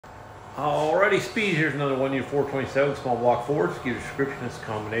Alrighty, speed. Here's another 1U427 small block Ford. To give you a description, it's a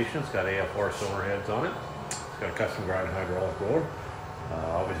combination. It's got AFR cylinder heads on it. It's got a custom grinding hydraulic roller.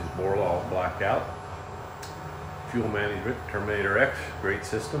 Obviously, it's Borla all blacked out. Fuel management, Terminator X, great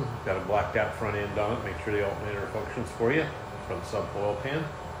system. Got a blacked out front end on it. Make sure the alternator functions for you. From the sump oil pan.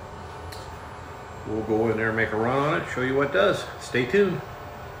 We'll go in there and make a run on it, show you what it does. Stay tuned.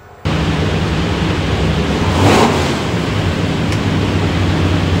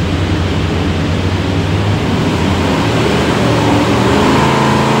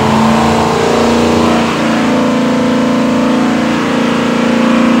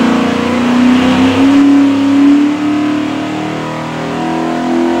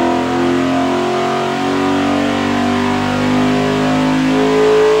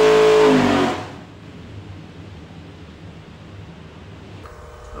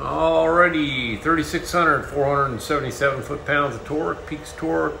 Alrighty, 3,600, 477 foot-pounds of torque, peaks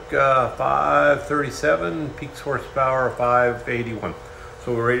torque 537, peaks horsepower 581.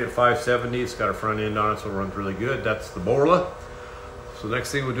 So we're rated at 570. It's got a front end on it, so it runs really good. That's the Borla. So the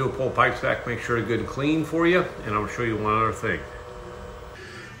next thing we'll do, pull pipes back, make sure it's good and clean for you, and I'm gonna show you one other thing.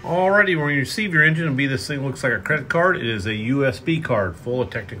 Alrighty, when you receive your engine, this thing looks like a credit card. It is a USB card full of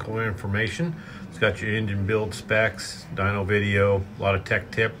technical information. It's got your engine build specs, dyno video, a lot of tech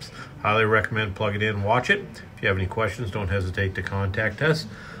tips. Highly recommend plug it in and watch it. If you have any questions, don't hesitate to contact us.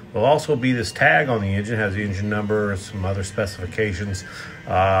 There'll also be this tag on the engine, has the engine number and some other specifications.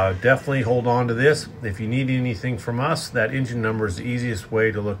 Definitely hold on to this. If you need anything from us, that engine number is the easiest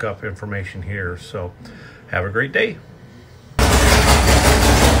way to look up information here. So have a great day.